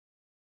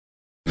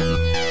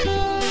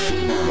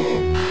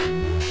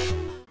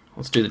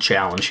Let's do the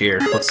challenge here.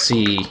 Let's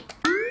see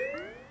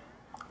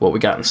what we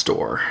got in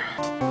store.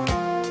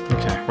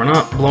 Okay, we're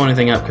not blowing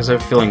anything up because I'm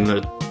feeling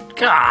the...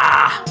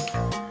 Ah!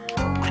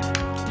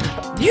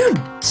 You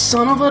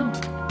son of a...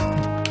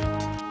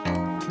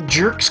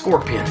 jerk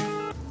scorpion.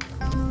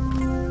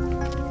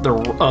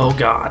 Oh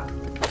god.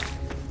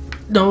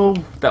 No,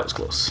 that was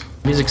close.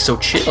 Music's so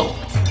chill.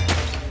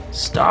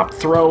 Stop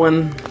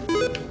throwing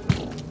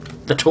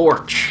the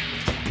torch.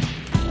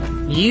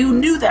 You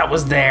knew that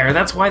was there.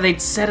 That's why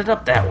they'd set it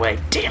up that way.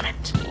 Damn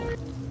it.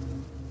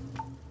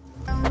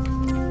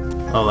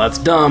 Oh, that's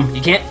dumb.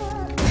 You can't...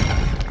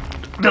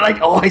 Did I...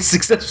 Oh, I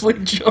successfully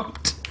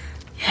jumped.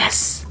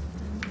 Yes.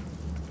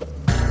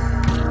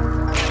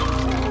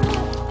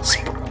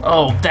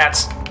 Oh,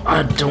 that's...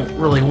 I don't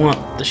really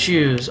want the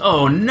shoes.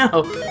 Oh,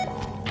 no.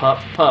 Pup,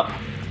 pup.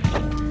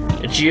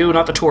 It's you,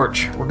 not the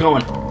torch. We're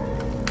going.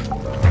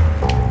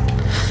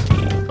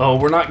 Oh,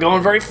 we're not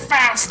going very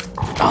fast.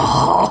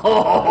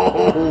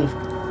 Oh!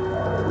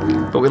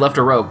 But we left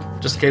a rope,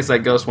 just in case that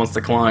ghost wants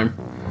to climb.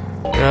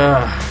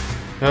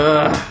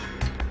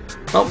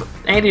 Well,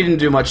 Andy didn't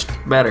do much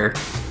better.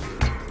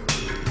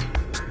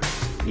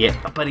 Yeah,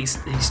 but he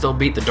still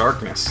beat the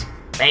darkness.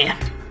 Man.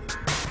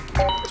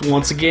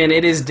 Once again,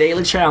 it is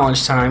daily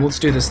challenge time. Let's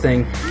do this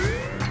thing.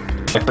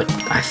 But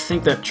I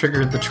think that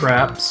triggered the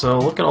trap, so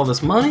look at all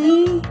this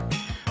money.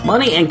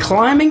 Money and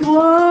climbing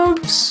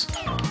gloves.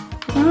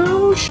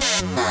 Oh,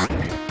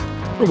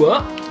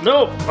 what?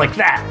 No, like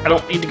that. I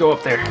don't need to go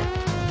up there.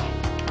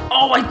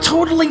 Oh, I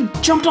totally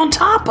jumped on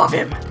top of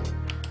him.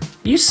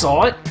 You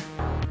saw it.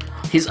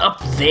 He's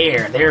up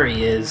there. There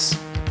he is.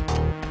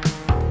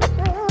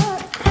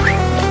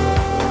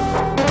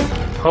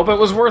 Hope it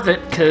was worth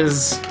it,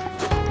 because...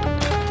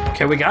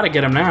 Okay, we gotta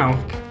get him now.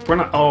 We're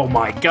not... Oh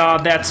my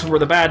god, that's where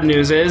the bad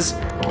news is.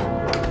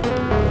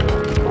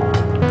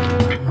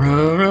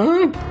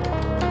 Run.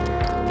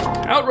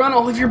 Outrun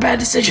all of your bad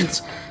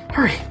decisions.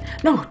 Hurry.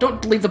 No,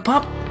 don't leave the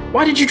pup.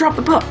 Why did you drop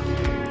the pup?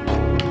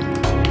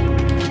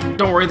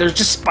 Don't worry, there's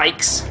just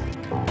spikes.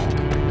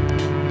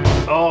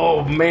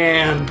 Oh,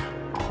 man.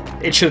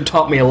 It should have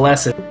taught me a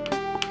lesson.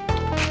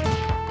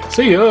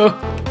 See ya.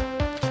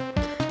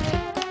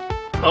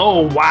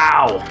 Oh,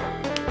 wow.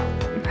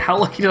 How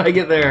lucky did I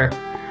get there?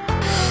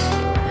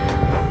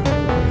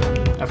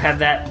 I've had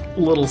that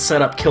little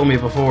setup kill me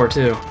before,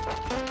 too.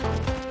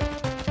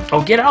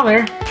 Oh, get out of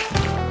there.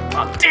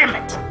 Oh, damn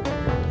it.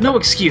 No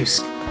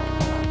excuse.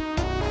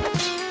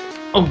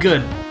 Oh,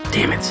 good.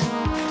 Damn it.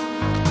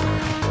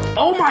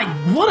 Oh my,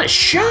 what a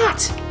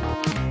shot!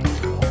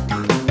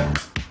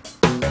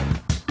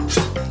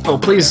 Oh,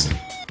 please.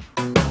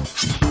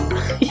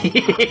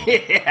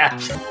 Yeah.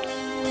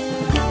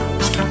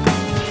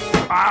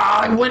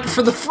 Ah, I went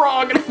for the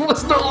frog and it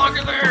was no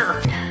longer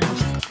there.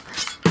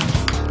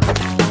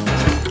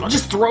 I'll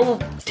just throw...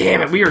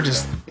 Damn it, we are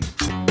just...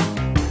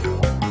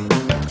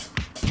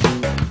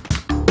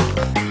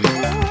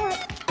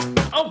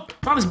 Oh,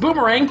 not his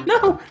boomerang.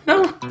 No,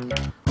 no.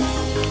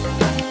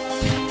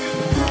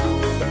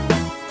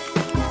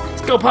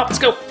 Let's go, Pop, let's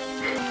go.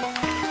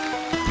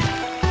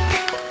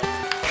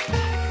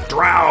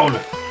 Drown.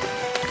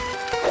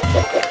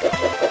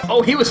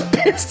 Oh, he was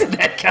pissed at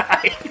that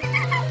guy.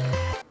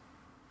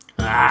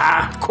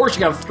 Ah, of course you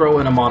gotta throw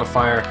in a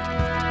modifier.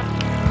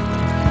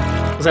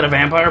 Is that a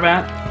vampire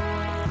bat?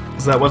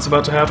 Is that what's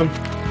about to happen?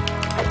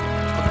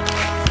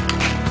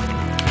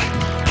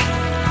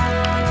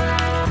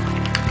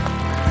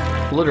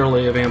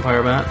 Literally a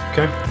vampire bat,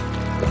 okay.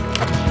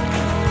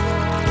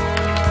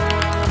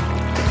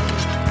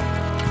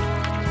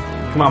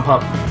 Come on,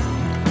 pup.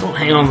 Don't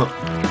hang on the...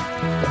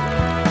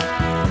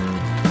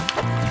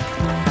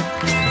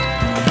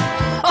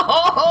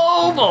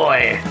 Oh,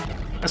 boy!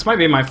 This might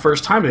be my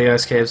first time to the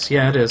ice caves.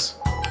 Yeah, it is.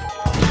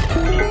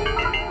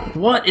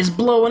 What is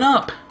blowing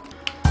up?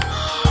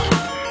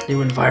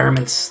 New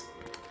environments.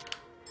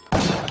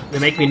 They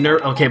make me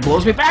nervous. Okay, it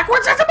blows me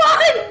backwards. That's a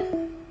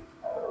mine!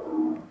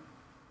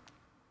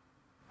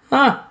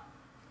 Huh.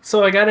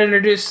 So I got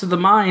introduced to the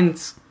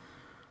mines.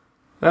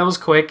 That was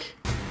quick.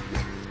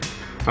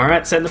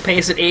 Alright, setting the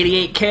pace at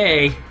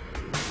 88K.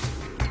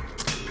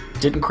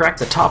 Didn't crack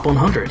the top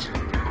 100.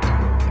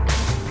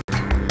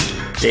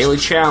 Daily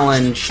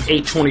challenge,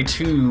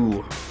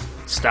 822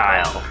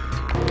 style.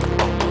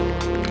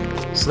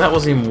 So that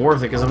wasn't even worth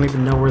it because I don't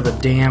even know where the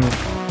damn...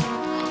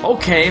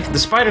 Okay, if the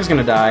spider's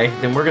gonna die,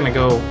 then we're gonna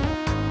go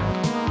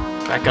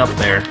back up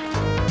there.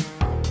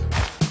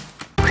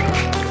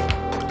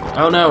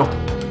 Oh no.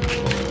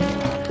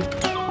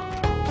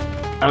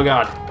 Oh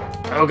god.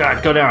 Oh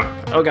god, go down.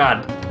 Oh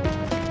god.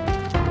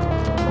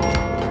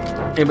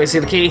 Anybody see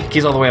the key?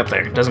 Key's all the way up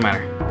there. Doesn't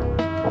matter.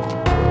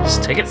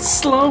 Just take it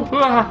slow.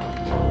 Ah.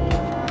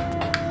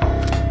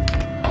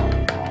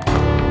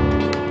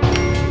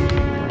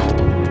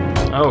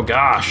 Oh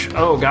gosh.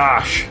 Oh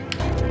gosh.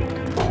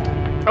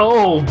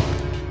 Oh!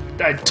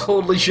 I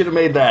totally should have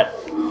made that.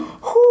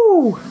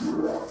 Whew!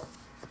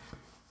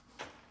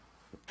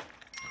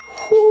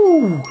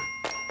 Whew!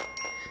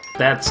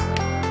 It's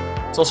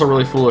also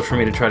really foolish for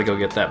me to try to go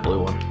get that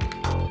blue one.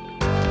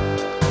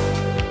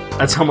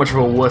 That's how much of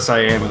a wuss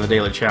I am in the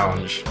daily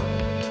challenge.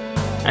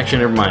 Actually,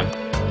 never mind.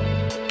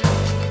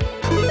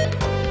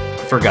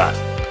 Forgot.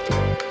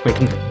 We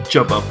can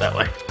jump up that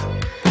way.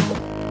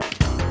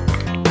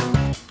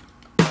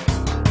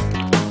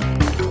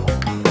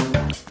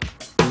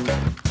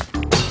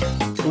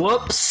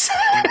 Whoops!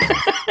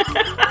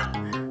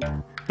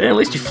 Hey, at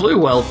least you flew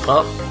well,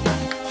 pup.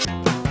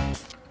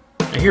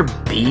 I hear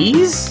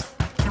bees?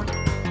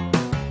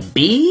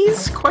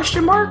 Bees?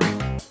 Question mark?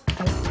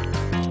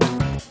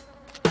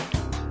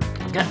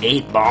 I've got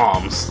 8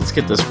 bombs. Let's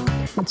get this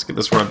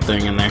red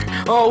thing in there.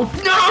 Oh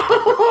no!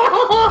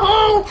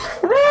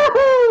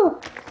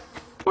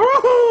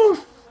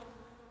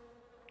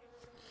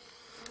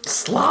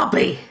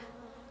 Sloppy!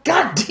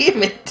 God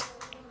damn it!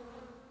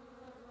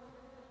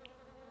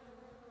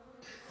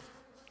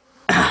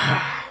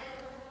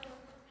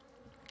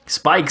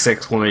 Spikes!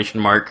 Exclamation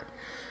mark.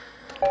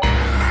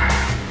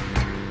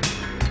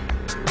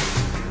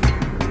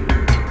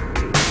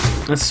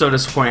 That's so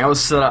disappointing. I was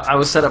set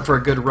up for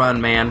a good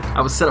run, man. I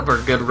was set up for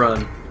a good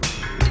run.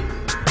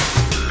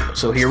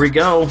 So here we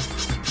go.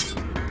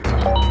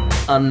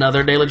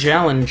 Another daily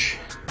challenge.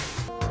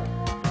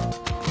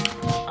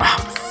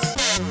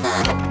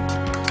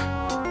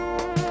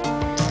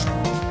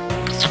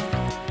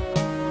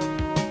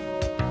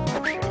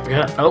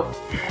 Yeah. Oh,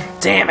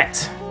 damn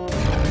it.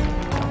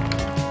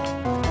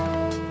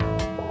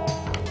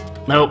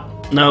 Nope,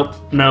 nope,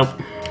 nope.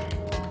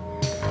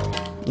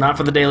 Not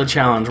for the daily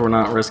challenge, we're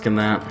not risking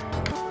that.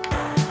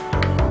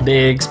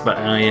 Big spot,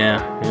 oh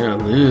yeah.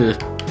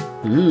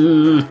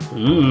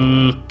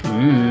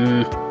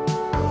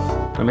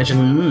 I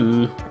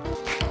mentioned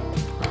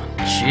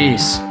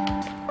jeez.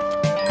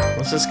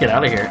 Let's just get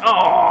out of here.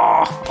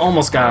 Oh,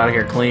 almost got out of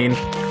here clean.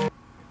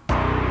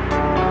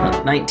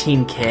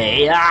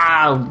 19K.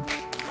 Ah!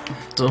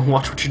 Don't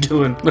watch what you're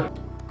doing.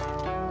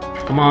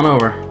 Come on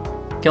over.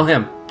 Kill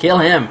him. Kill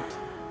him.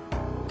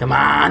 Come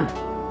on.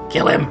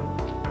 Kill him.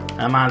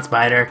 Come on,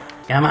 Spider.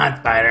 Come on,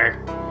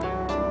 Spider.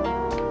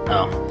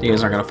 Oh, you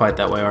guys aren't gonna fight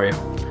that way, are you?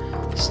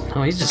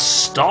 Oh, he's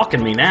just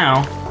stalking me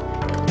now.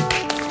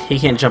 He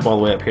can't jump all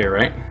the way up here,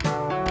 right?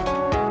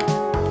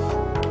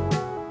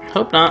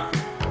 Hope not.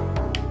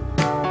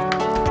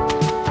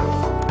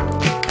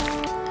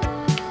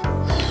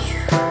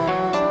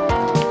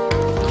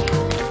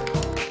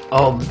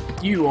 Oh,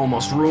 you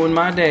almost ruined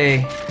my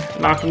day.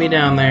 Knocking me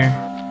down there.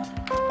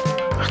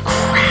 Oh,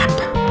 crap.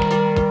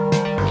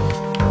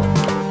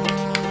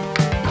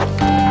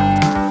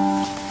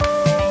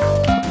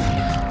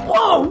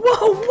 Whoa,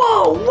 whoa,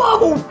 whoa,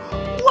 whoa,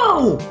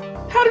 whoa!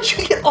 How did you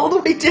get all the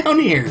way down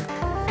here?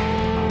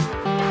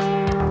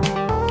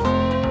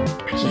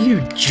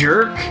 You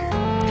jerk.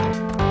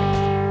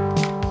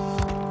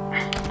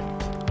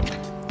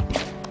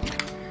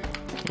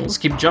 I'll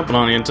just keep jumping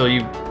on you until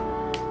you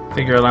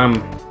figure out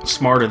I'm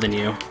smarter than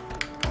you.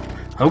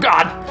 Oh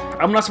god!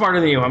 I'm not smarter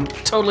than you. I'm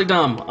totally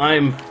dumb.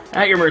 I'm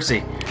at your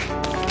mercy.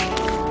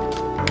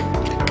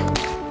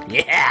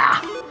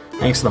 Yeah!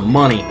 Thanks to the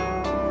money.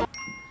 I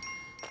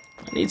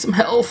need some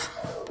health.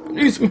 I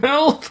need some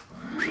health.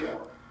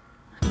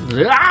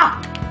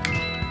 Ah!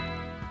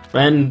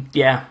 And,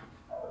 yeah.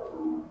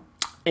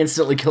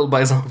 Instantly killed by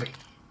a zombie.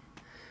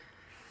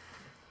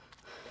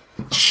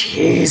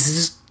 Jeez, it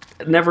just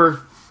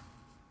never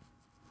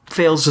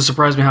fails to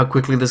surprise me how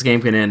quickly this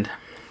game can end.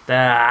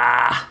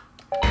 Ah.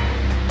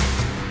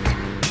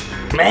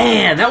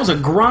 Man, that was a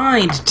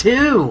grind,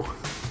 too!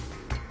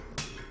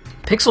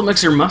 Pixel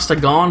Mixer must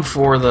have gone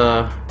for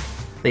the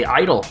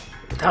idol.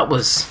 That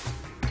was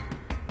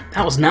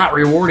not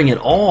rewarding at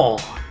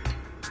all.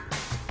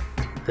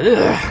 Ugh.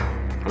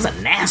 That was a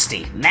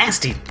nasty,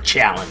 nasty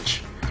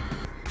challenge.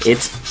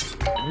 It's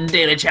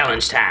daily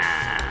challenge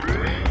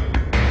time.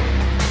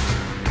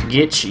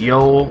 Get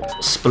your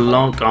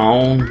spelunk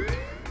on.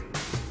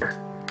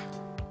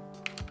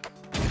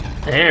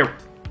 There.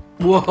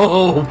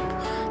 Whoa.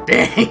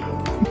 Dang.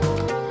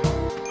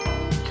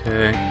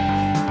 Okay.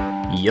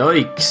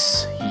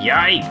 Yikes.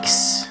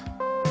 Yikes.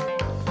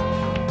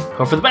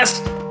 Hope for the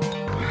best.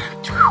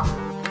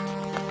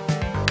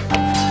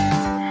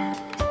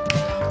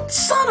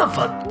 Son of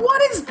a...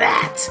 What is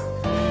that?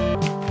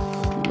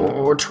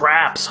 More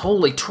traps.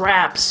 Holy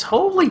traps.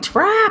 Holy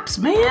traps,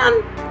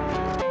 man.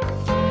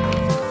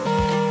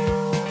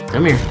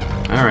 Come here.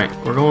 Alright,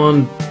 we're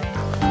going...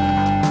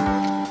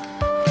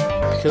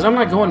 Because I'm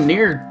not going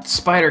near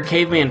Spider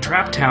Caveman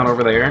Trap Town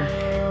over there.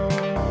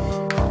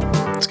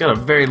 It's got a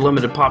very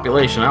limited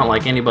population. I don't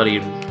like anybody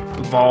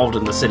involved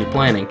in the city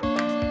planning.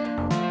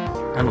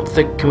 I don't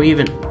think... Can we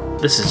even...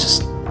 This is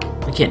just...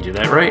 We can't do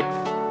that, right?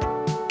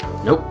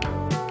 Nope.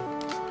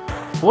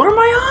 What are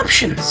my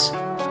options?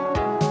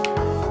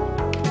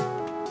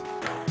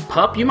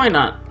 Pup, you might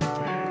not...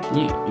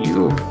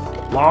 You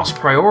lost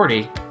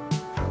priority.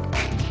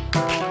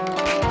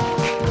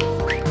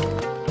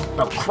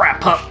 Oh,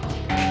 crap, Pup.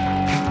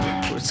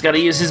 We just gotta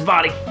use his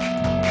body.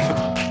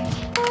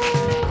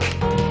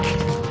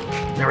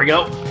 There we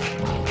go.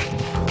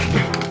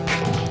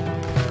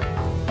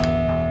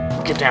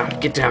 Get down,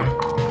 get down.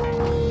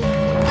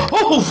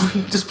 Oh!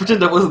 Oh, just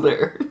pretend I wasn't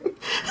there.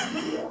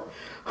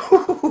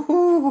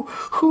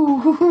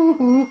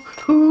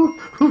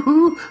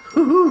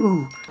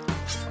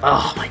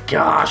 Oh my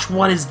gosh,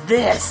 what is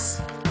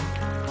this?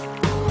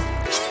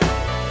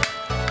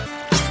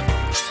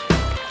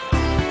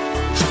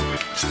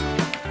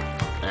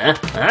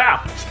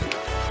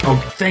 Oh,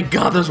 thank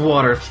God there's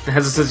water. It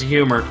has a sense of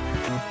humor.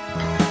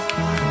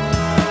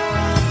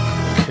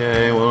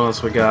 Okay, what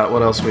else we got?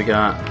 What else we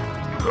got?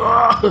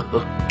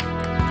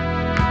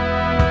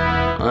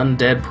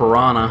 Undead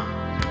piranha.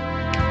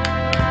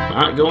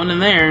 Not going in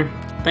there.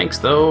 Thanks,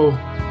 though.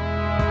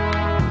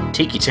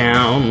 Tiki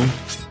Town.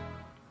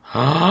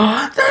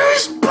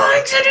 There's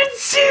bugs! I didn't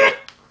see it!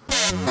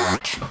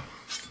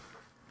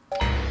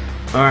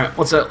 Alright,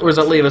 what's that? Where's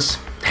that leave us?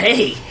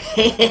 Hey!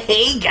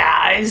 Hey,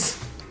 guys!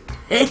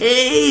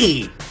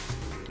 Hey!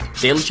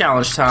 Daily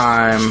challenge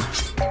time.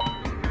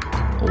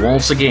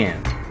 Once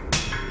again.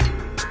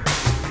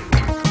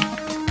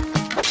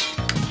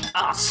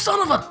 Ah,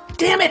 son of a...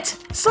 Damn it!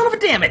 Son of a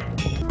damn it!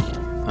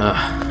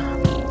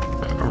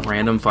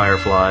 Random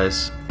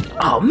fireflies.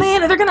 Oh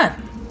man, they're gonna...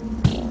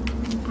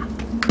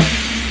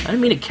 I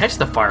didn't mean to catch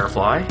the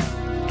firefly.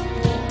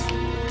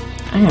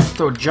 I'm gonna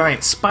throw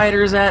giant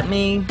spiders at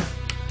me.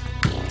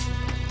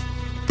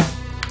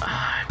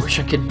 I wish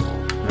I could...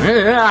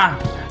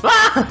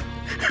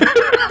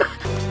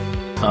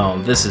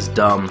 Oh, this is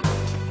dumb.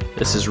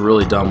 This is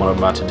really dumb what I'm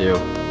about to do.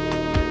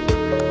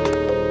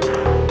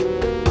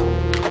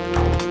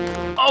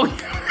 Oh!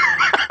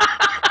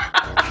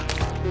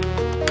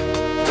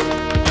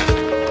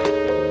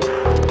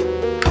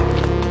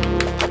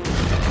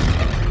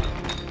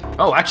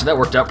 Oh, actually, that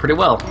worked out pretty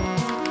well.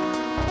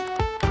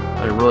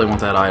 I really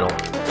want that idol.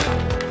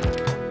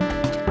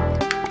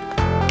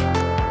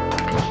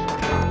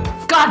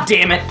 God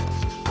damn it!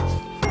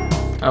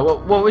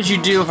 What would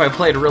you do if I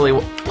played really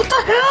well? What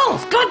the hell?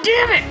 God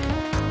damn it!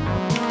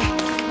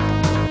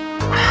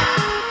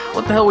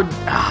 What the hell would...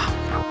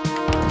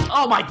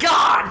 Oh my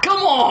God!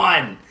 Come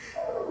on!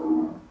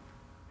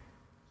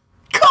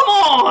 Come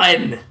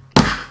on!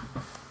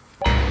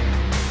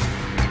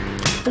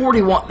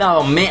 41...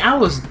 Oh man, I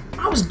was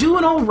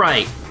doing all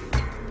right.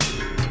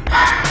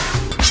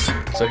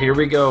 So here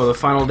we go, the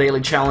final daily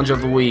challenge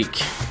of the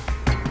week.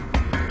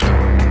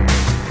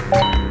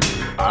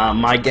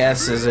 My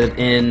guess is it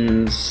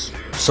ends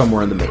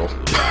somewhere in the middle.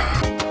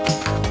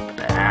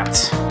 That.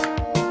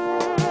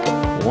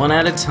 One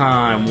at a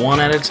time, one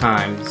at a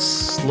time.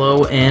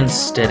 Slow and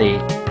steady.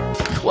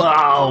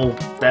 Wow,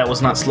 that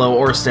was not slow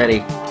or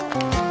steady.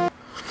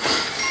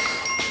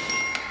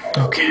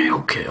 Okay.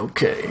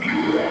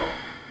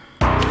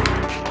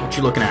 What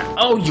you looking at?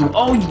 Oh, you,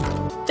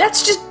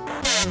 that's just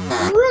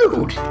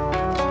rude.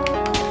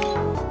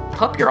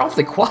 Pup, you're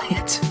awfully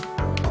quiet.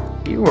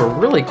 You were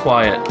really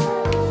quiet.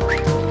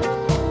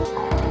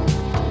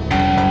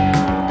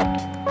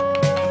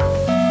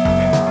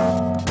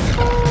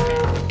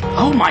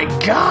 Oh my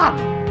God!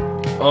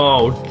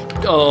 Oh,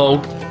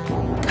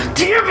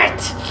 damn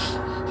it!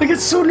 I get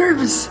so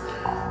nervous.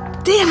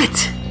 Damn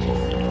it!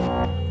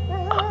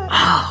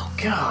 Oh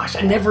gosh,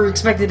 I never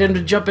expected him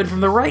to jump in from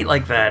the right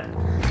like that.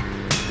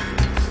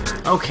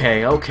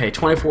 Okay,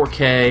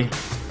 24K.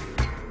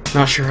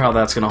 Not sure how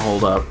that's gonna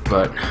hold up,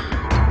 but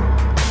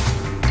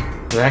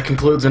that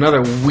concludes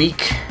another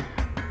week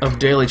of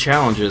daily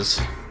challenges.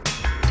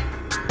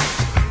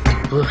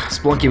 Ugh,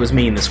 Spelunky was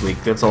mean this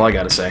week, that's all I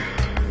gotta say.